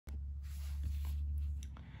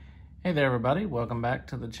Hey there everybody, welcome back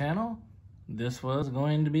to the channel. This was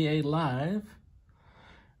going to be a live,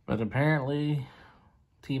 but apparently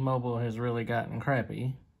T-Mobile has really gotten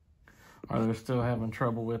crappy, or they're still having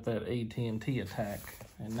trouble with that AT&T attack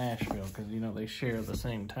in Nashville, because you know they share the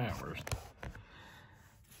same towers.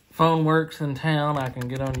 Phone works in town, I can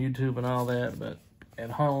get on YouTube and all that, but at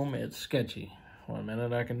home it's sketchy. One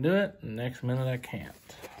minute I can do it, the next minute I can't.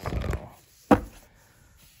 So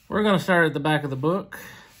we're going to start at the back of the book.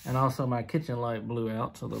 And also my kitchen light blew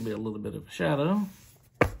out, so there'll be a little bit of a shadow.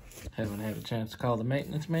 Haven't had a chance to call the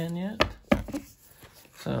maintenance man yet.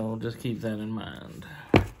 So just keep that in mind.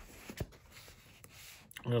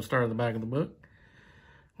 We'll start at the back of the book.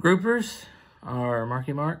 Groupers are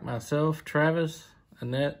Marky Mark, myself, Travis,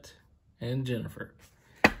 Annette, and Jennifer.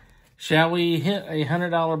 Shall we hit a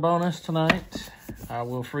 $100 bonus tonight? I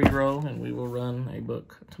will free roll and we will run a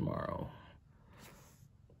book tomorrow.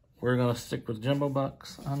 We're going to stick with Jumbo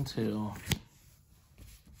Bucks until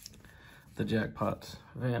the jackpots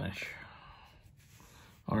vanish.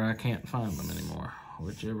 Or I can't find them anymore,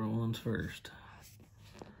 whichever one's first.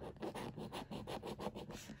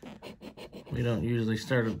 We don't usually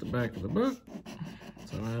start at the back of the book,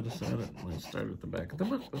 so I decided let's start at the back of the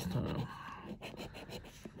book this time.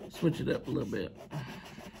 Switch it up a little bit.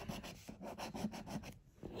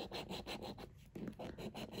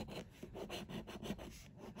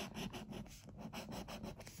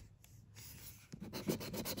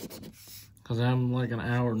 Because I'm like an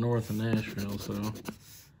hour north of Nashville, so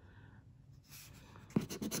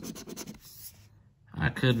I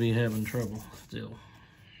could be having trouble still.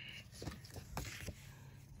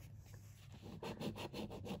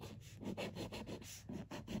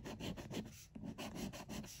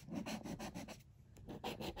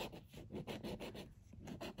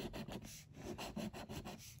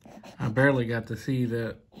 I barely got to see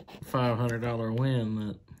that $500 win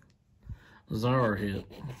that Czar hit.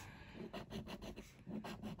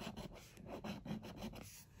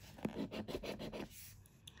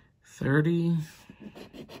 $30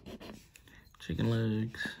 chicken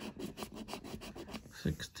legs,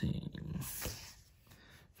 16. If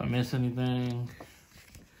I miss anything,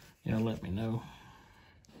 you know, let me know.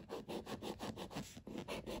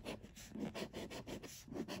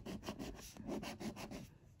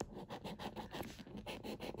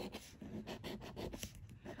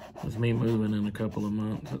 With me moving in a couple of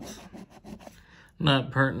months, it's not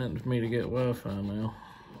pertinent for me to get Wi-Fi now.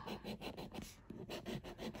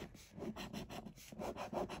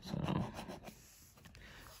 So,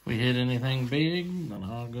 if we hit anything big, then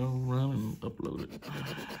I'll go run and upload it.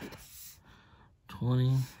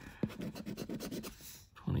 20,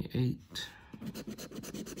 28,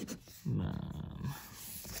 9.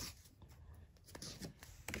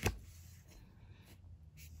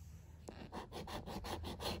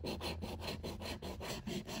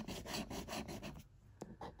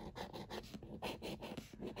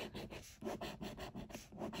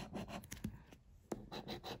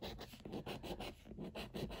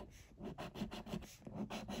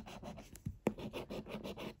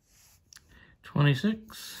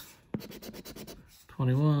 $26,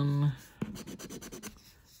 21,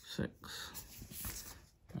 6.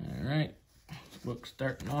 All right, this book's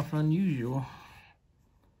starting off unusual.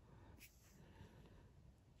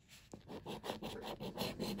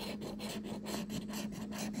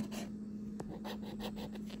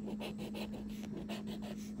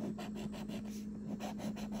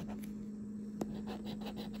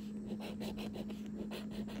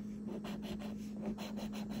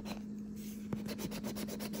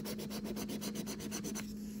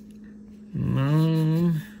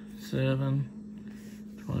 Nine, 7,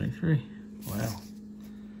 23. Wow.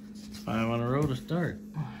 It's 5 on a row to start.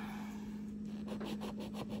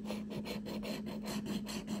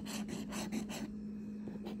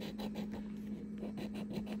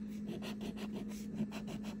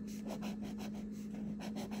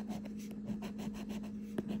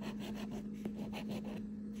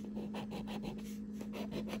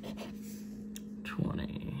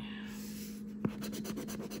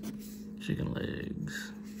 Chicken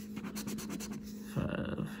legs,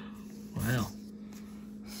 5. Wow,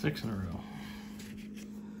 6 in a row.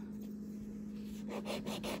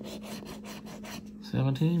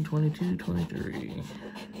 17, 22, 23.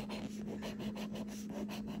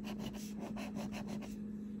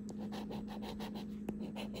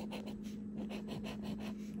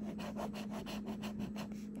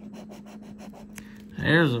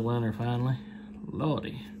 There's a winner finally.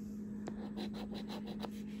 Lordy.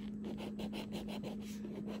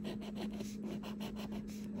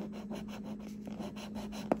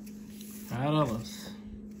 $5.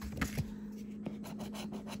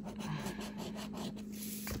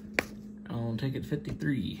 ticket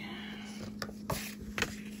 53.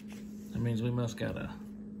 That means we must got a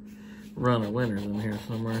run of winners in here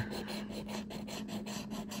somewhere.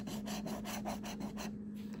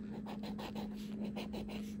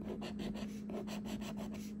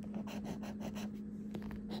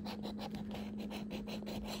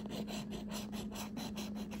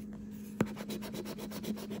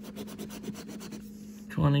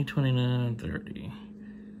 $20, $29, $30.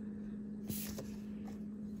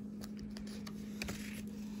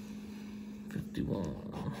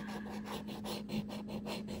 $51.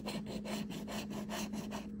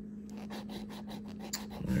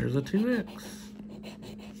 There's a 2X.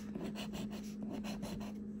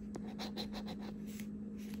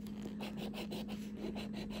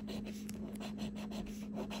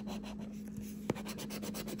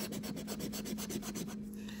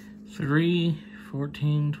 Three,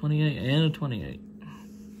 14, 28, and a 28.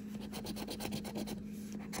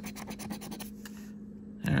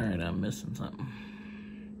 All right, I'm missing something.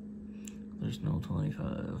 There's no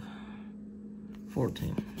 25.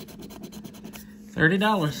 14.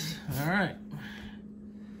 $30. All right.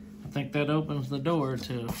 I think that opens the door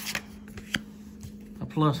to a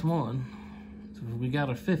 +1. So we got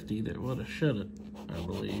a 50 that would have shut it, I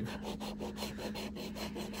believe.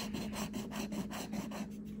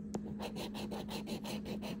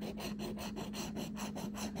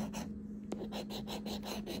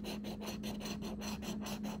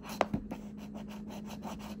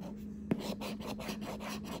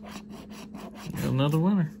 Another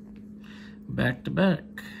winner. Back to back.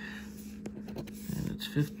 And it's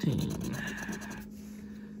 15.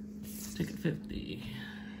 Ticket 50.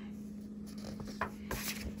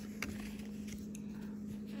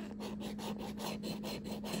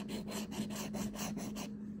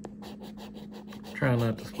 Try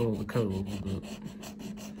not to spoil the codes, but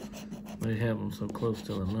they have them so close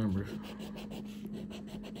to the numbers.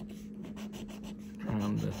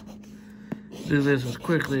 Trying to do this as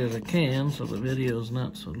quickly as I can so the video's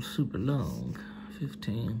not so super long.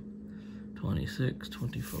 15, 26,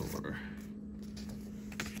 24.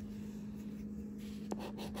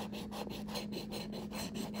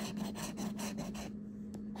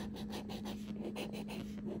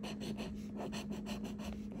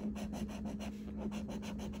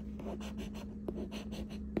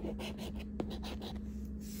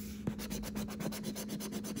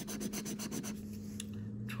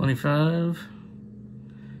 $25,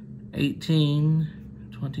 18,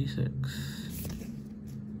 26.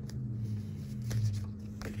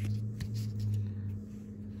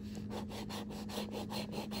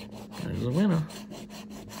 There's the winner.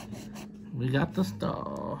 We got the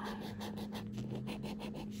star.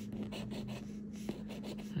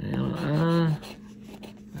 And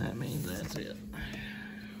that means that's it.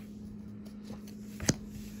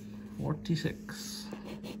 46.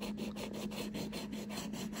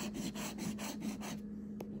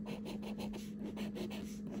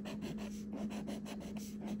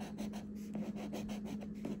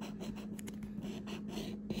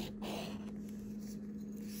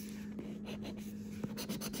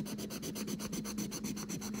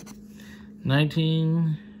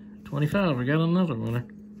 $19.25. We got another winner.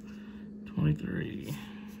 23.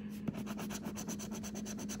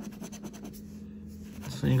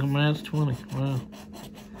 Single match 20. Wow.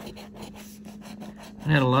 I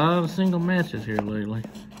had a lot of single matches here lately.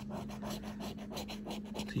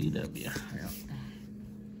 TW. Yeah.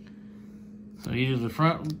 So either the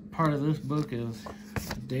front part of this book is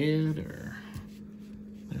dead or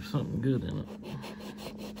there's something good in it.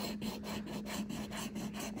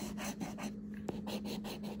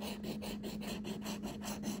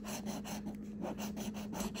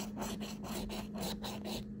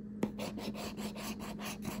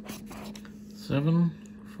 Seven,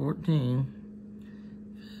 14,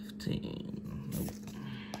 15.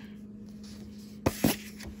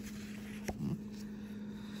 Nope.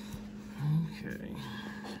 Okay.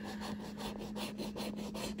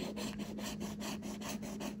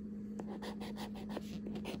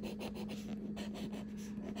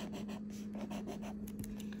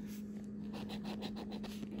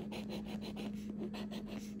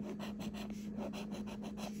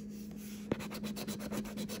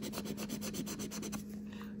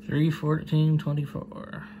 Three, 14,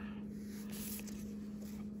 24.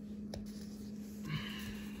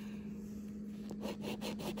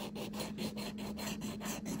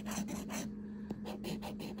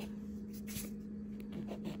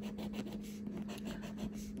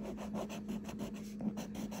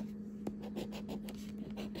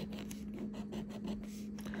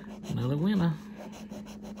 Another winner.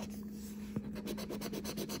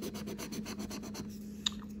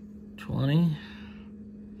 20.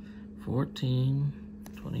 14,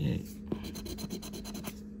 28.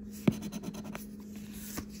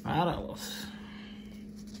 $5.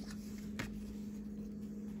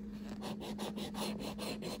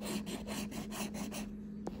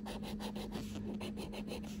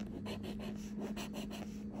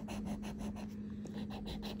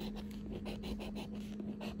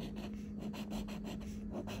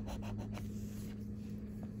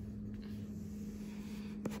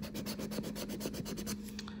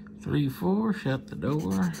 Three, 4, shut the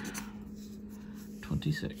door.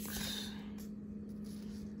 26.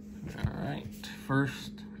 All right,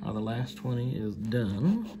 first or the last 20 is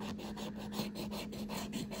done.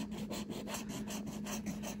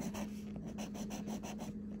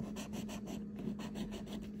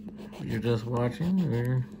 You're just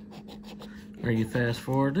watching, or you fast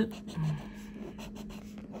forward it.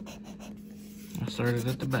 I started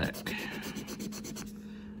at the back.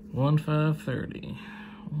 1, 5, 30.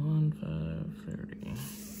 1, 5, 30.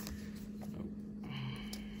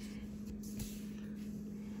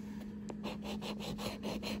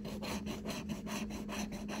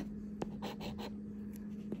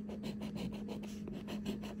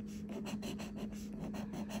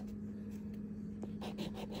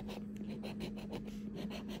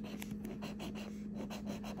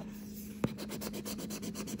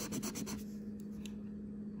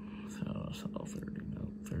 So 30, no,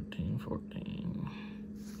 13, 14.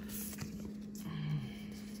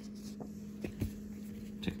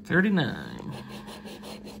 Take 39.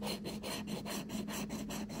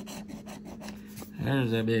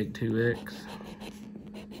 There's that big 2X.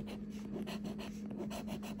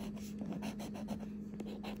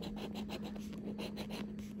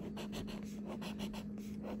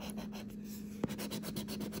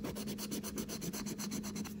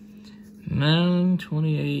 $9,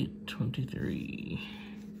 28, 23.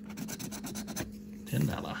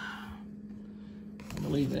 $10. I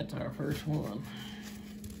believe that's our first one.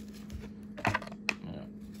 Yep.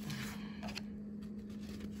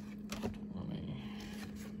 22,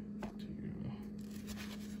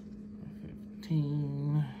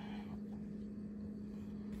 15.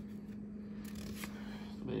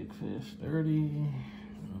 Big fish, 30.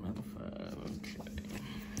 Another 5. Okay.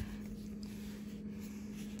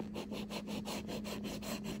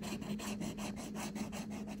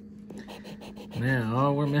 Now,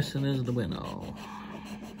 all we're missing is the winnow.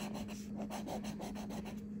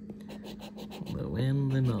 The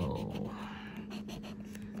winnow.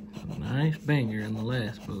 A nice banger in the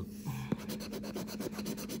last book.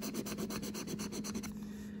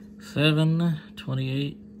 7,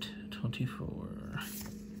 28, 24.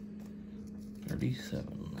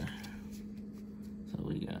 37. So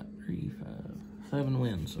we got 3, 5, 7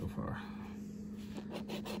 wins so far.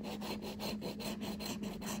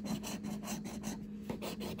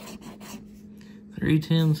 Three,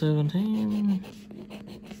 10, 17.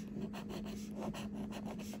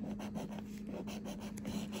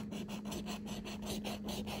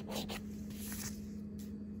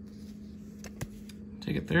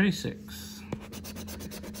 Take it 36.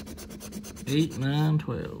 8, 9,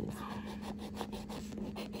 12.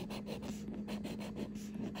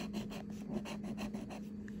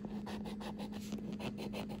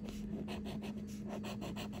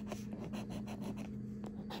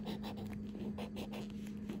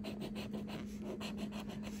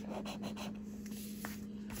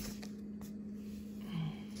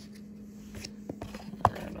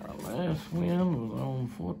 Last win was on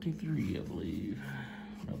 43, I believe.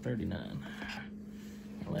 No, 39.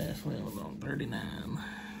 The last win was on 39.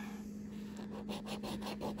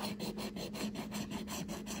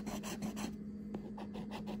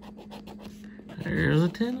 There's a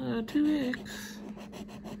 2X.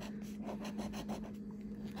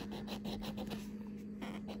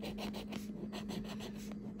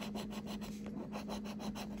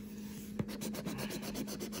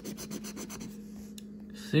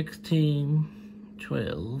 $16,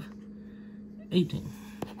 12, 18.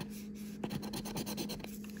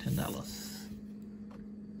 $10.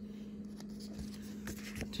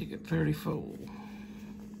 Ticket 34.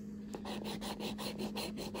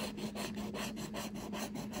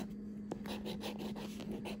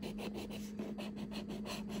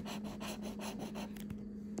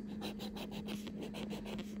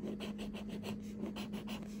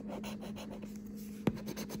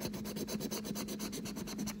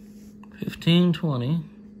 $15, 20,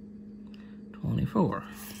 24.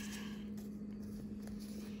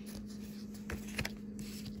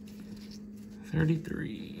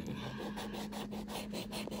 $33.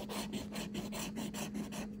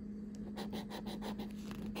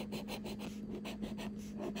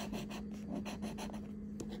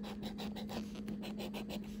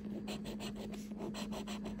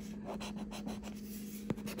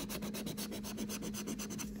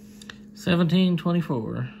 17,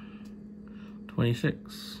 24,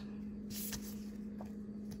 26,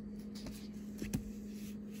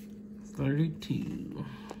 32,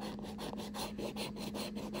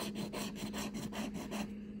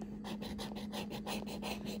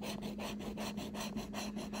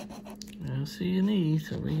 C&E,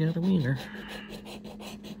 so we got a wiener.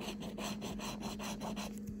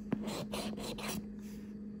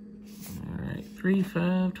 All right, 3,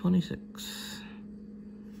 5, 26.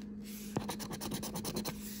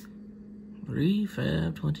 3,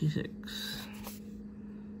 5, 26.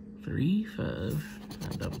 3, 5,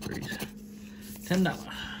 and double threes. $10.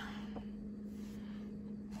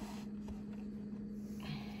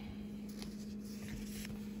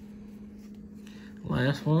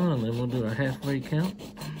 Last one, and then we'll do a halfway count.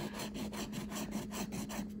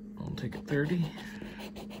 I'll take a 30.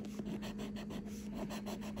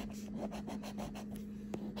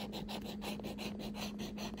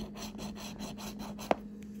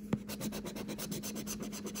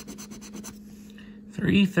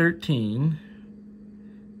 Three, 13,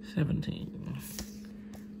 17.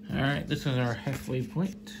 All right, this is our halfway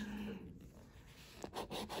point.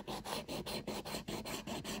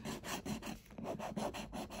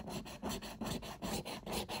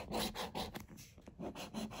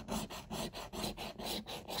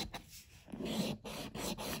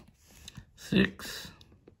 Six,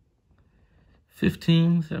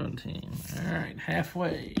 15, 17. All right,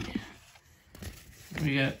 halfway.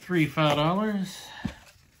 We got three $5,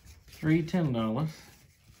 three $10.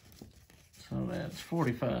 So that's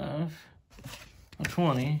 45, a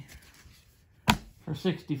 20 for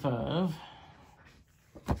 65,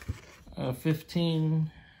 a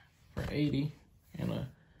 15 for 80, and a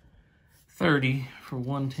 30 for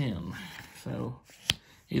 110. So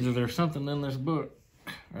either there's something in this book,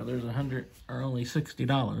 or there's 100 or only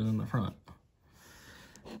 $60 in the front.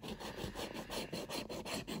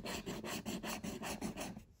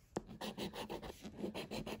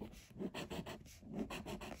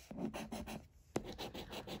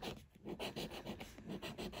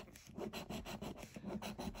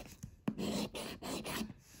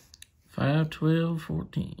 $5, $12,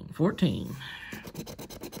 $14, $14.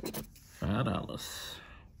 $5.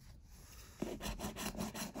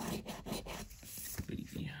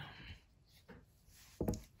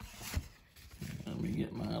 Let me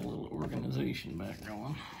get my little organization back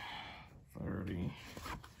going. 30,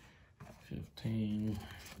 15.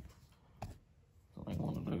 Like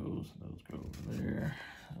one of those go over there.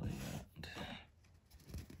 We got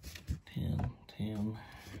 10, 10,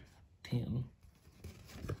 10.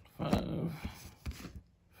 5,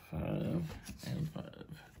 5, and 5.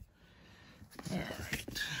 All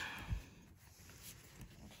right.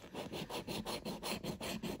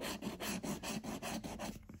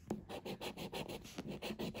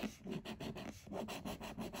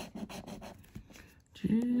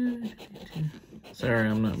 Sorry,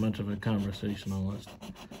 I'm not much of a conversationalist.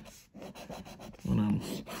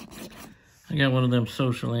 I got one of them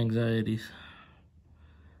social anxieties.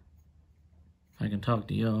 I can talk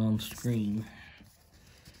to y'all on screen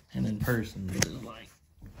and in person. It's like,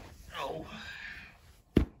 oh.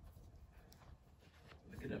 Get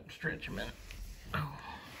up and stretch a minute. Oh.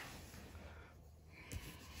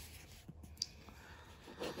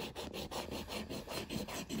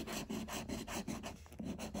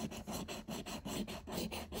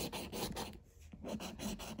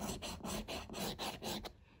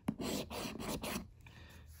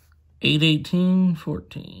 $8, $18,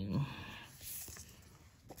 $14.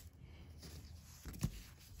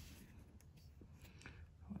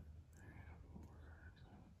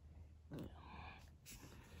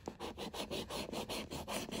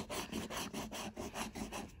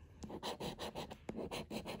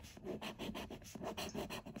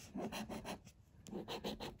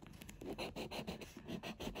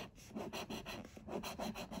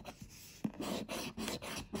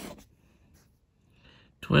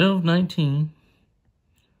 $12, $19,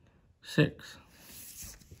 $6.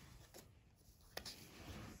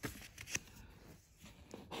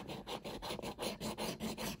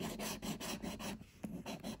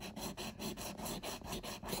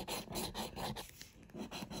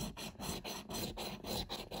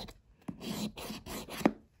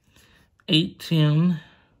 $8, $10,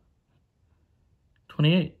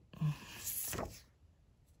 $28.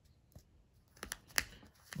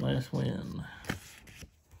 Last win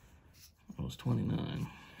was 29.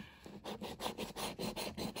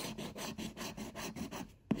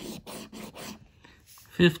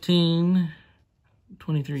 $15,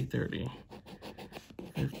 $23, $30.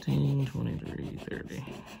 $15, $23, $30.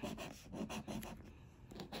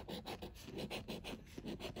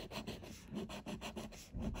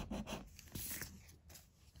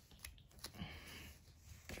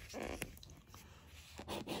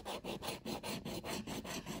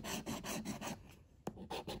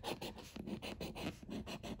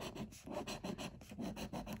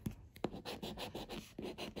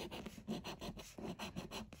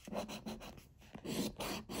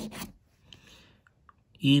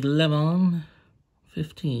 11,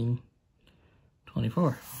 15,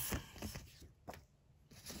 24.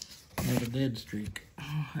 Another dead streak.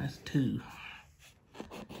 That's 2.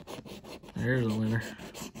 There's a winner.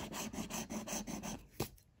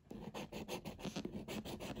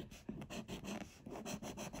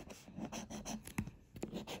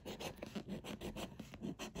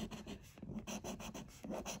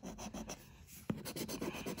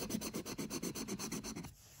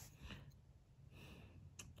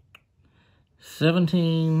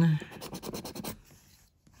 $17.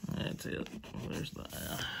 That's it. Where's the...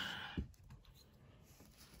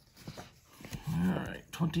 All right,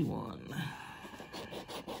 21.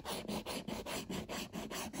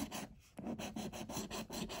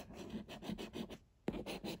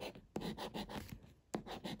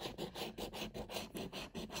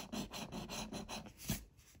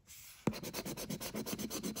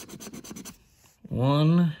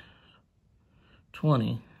 $1,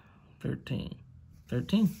 20, 13.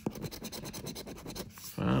 13.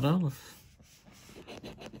 $5.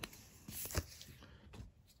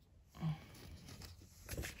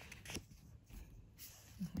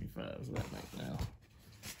 Does that make now?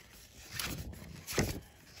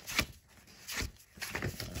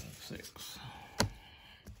 6.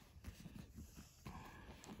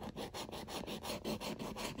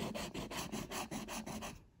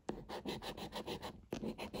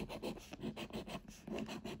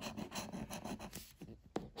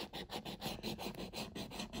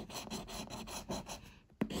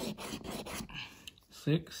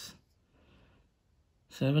 $6,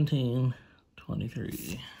 17,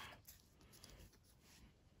 23.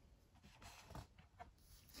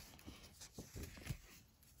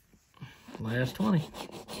 Last 20.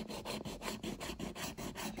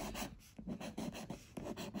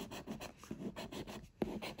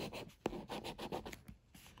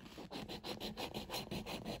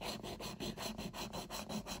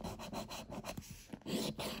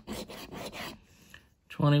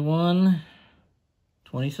 $21,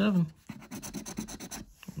 27.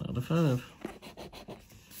 Another 5.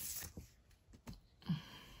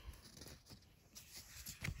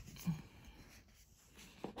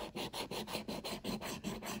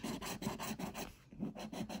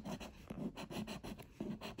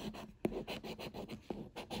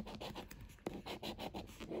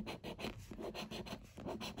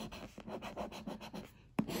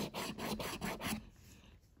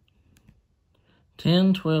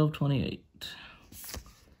 $10, 12, 28.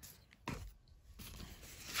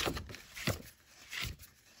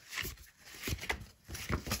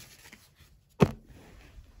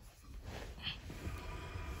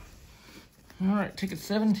 All right, ticket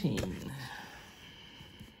 17.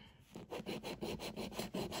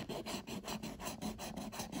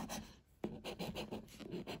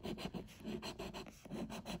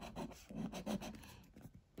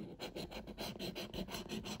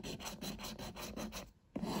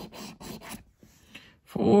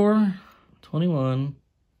 $4, 21,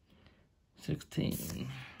 16.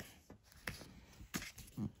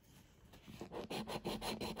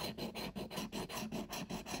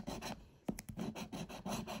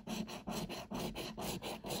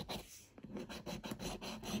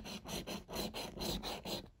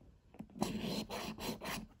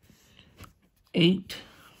 $8,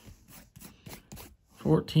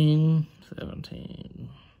 14, 17.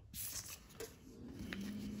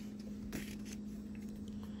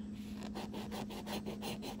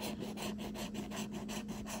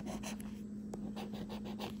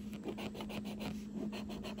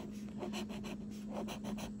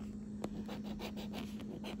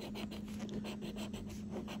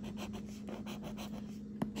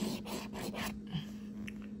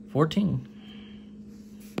 $14.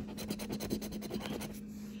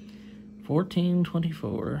 14,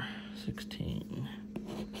 24, 16.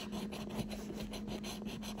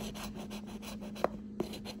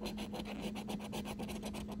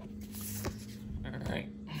 All right.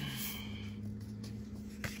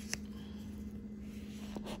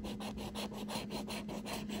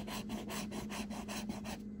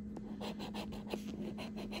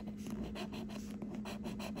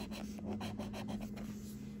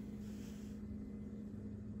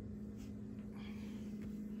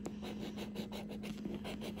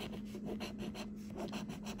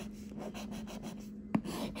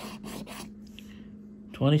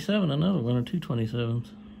 $27, another one, or 2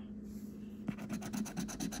 27s.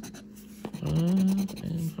 5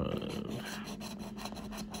 and 5.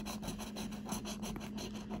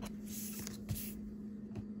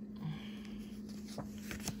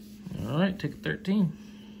 All right, ticket 13.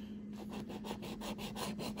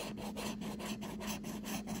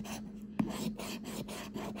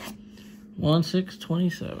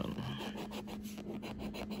 1/6/27.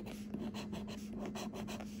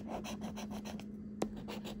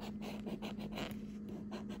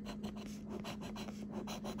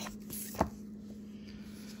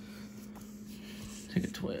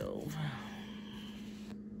 Ticket 12.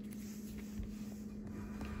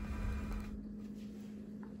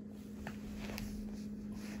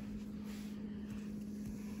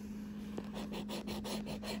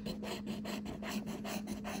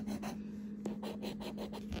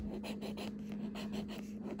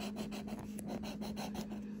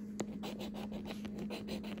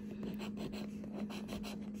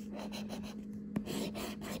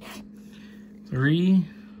 Three,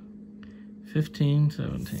 15,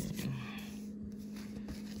 17.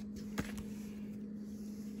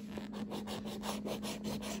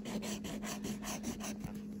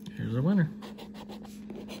 Here's a winner.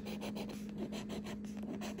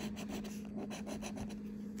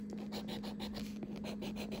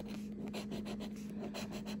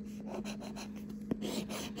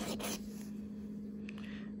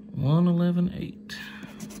 $111.8.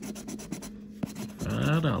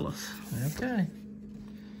 $5. Okay.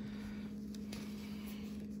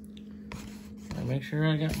 I make sure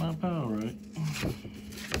I got my pile right.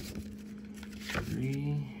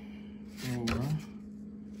 3, 4,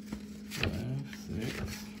 5,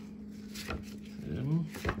 6, 7,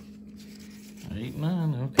 8,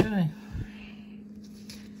 9. Okay.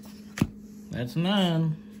 That's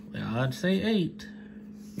 9. The odds say 8.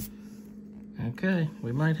 Okay,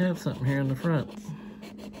 we might have something here in the front.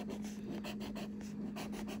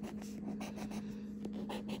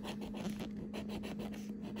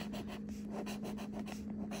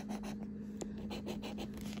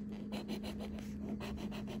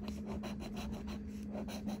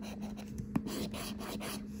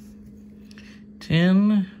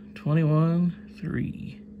 $10, $21,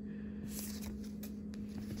 $3.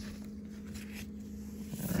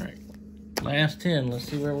 All right, last 10. Let's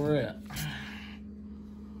see where we're at.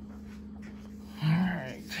 All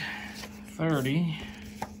right, 30,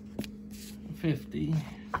 50,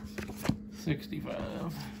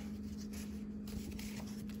 65,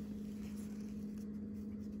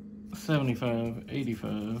 75,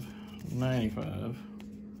 85, 95,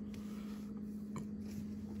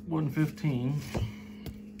 115,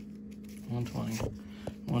 120,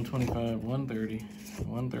 125, 130,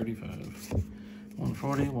 135,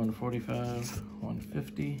 140, 145,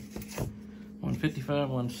 150, 155,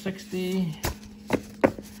 160.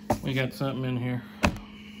 We got something in here.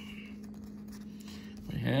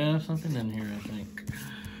 We have something in here, I think.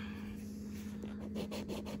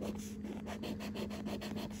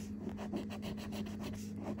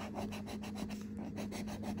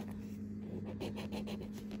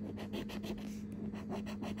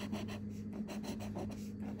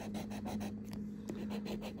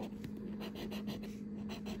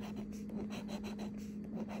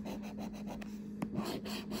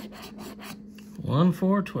 One,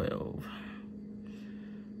 4, 12.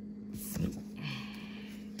 Nope.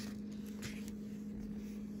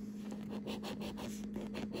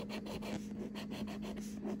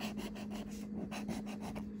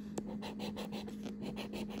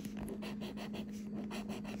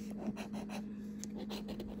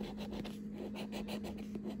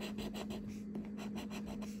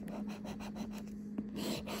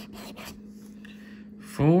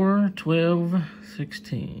 Four, 12,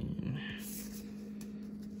 16.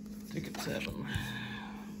 Ticket 7.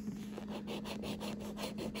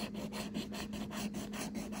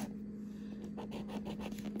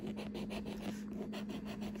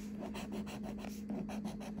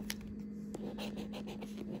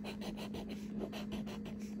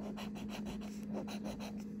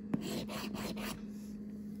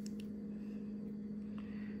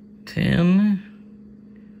 $10,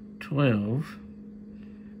 12,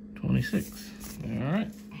 26. All right.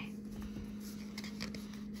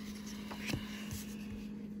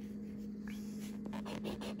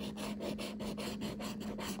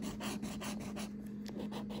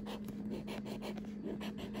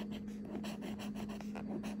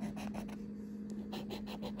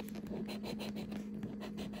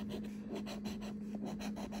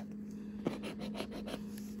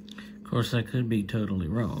 Of course, I could be totally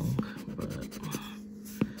wrong, but,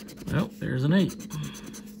 well, there's an 8.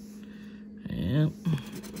 And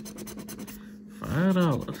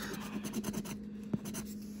 $5.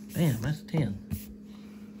 Damn, that's 10.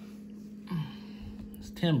 It's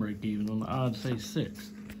 10 break even when the odds say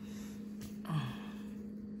 6.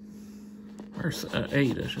 Or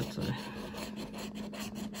 8, I should say.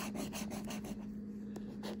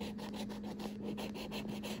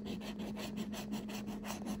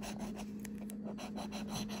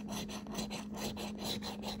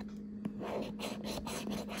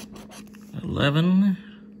 11,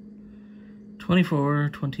 24,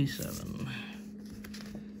 27.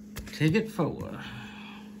 Ticket 4.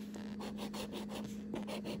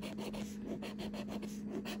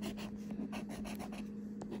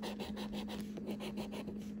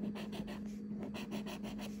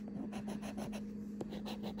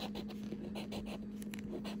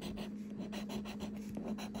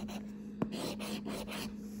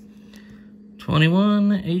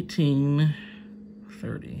 $21, 18,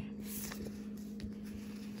 30.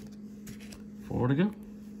 4 to go.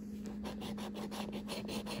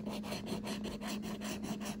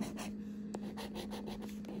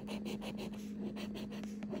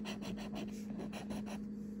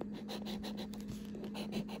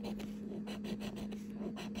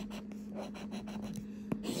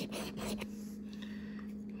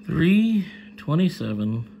 $3,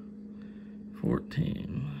 27,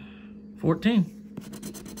 14. 14.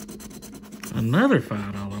 Another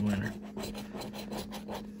 $5 winner.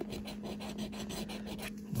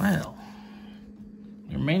 Well,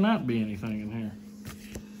 there may not be anything in here.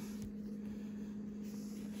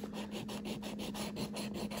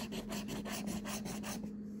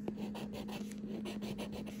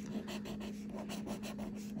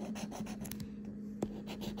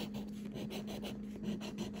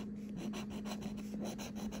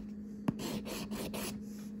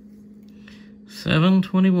 $7,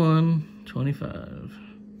 21, 25.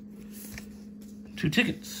 2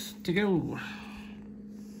 tickets to go.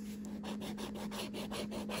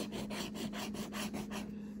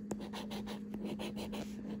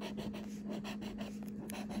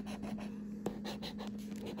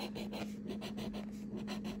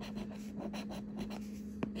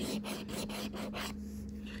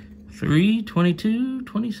 $3, 22,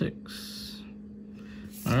 26.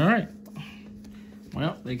 All right.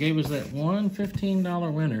 Well, they gave us that one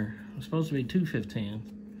 $15 winner. It was supposed to be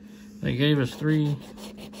 215. They gave us 3.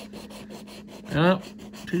 Yep,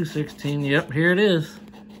 216. Yep, here it is.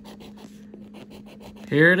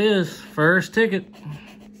 Here it is. First ticket.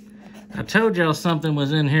 I told y'all something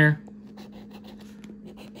was in here.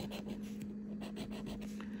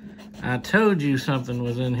 I told you something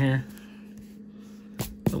was in here.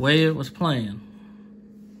 The way it was playing.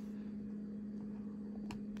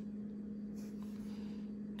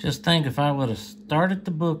 Just think if I would have started the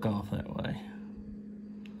book off that way.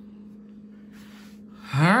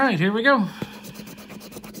 All right, here we go.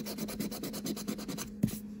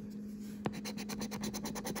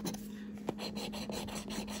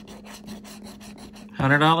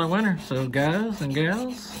 $100 winner. So guys and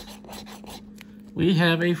gals, we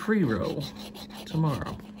have a free roll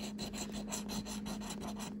tomorrow.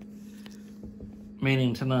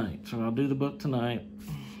 Meaning tonight. So I'll do the book tonight.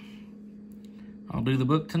 I'll do the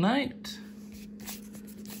book tonight,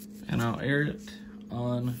 and I'll air it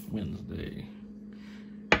on Wednesday.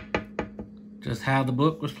 Just how the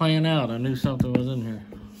book was playing out, I knew something was in here.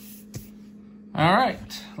 All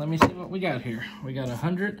right, let me see what we got here. We got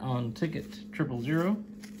 100 on ticket 000,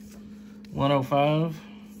 105,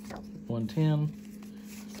 110,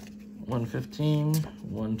 115,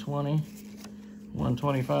 120,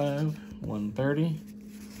 125, 130,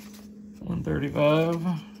 135,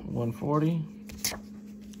 140,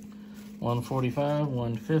 145,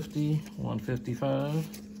 150, 155,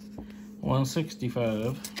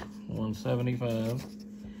 165, 175,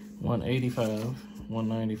 185,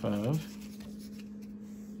 195,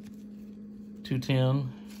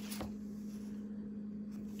 210,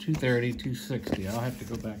 230, 260. I'll have to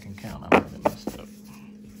go back and count. I might have messed up.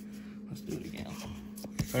 Let's do it again.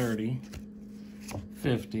 30,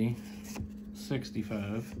 50,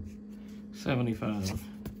 65, 75,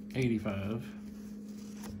 85,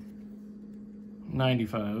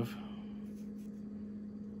 95,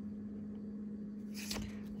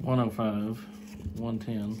 105,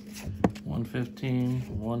 110, 115,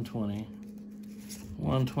 120,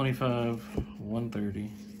 125,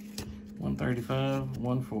 130, 135,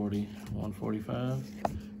 140, 145,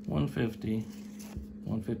 150,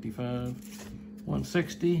 155,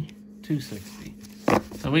 160, 260.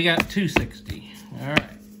 So we got 260. All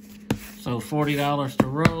right. So $40 to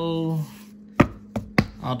roll.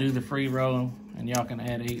 I'll do the free roll, and y'all can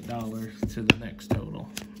add $8 to the next total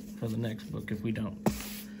for the next book if we don't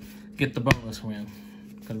get the bonus win,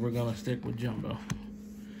 because we're going to stick with jumbo.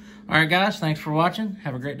 All right, guys, thanks for watching.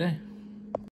 Have a great day.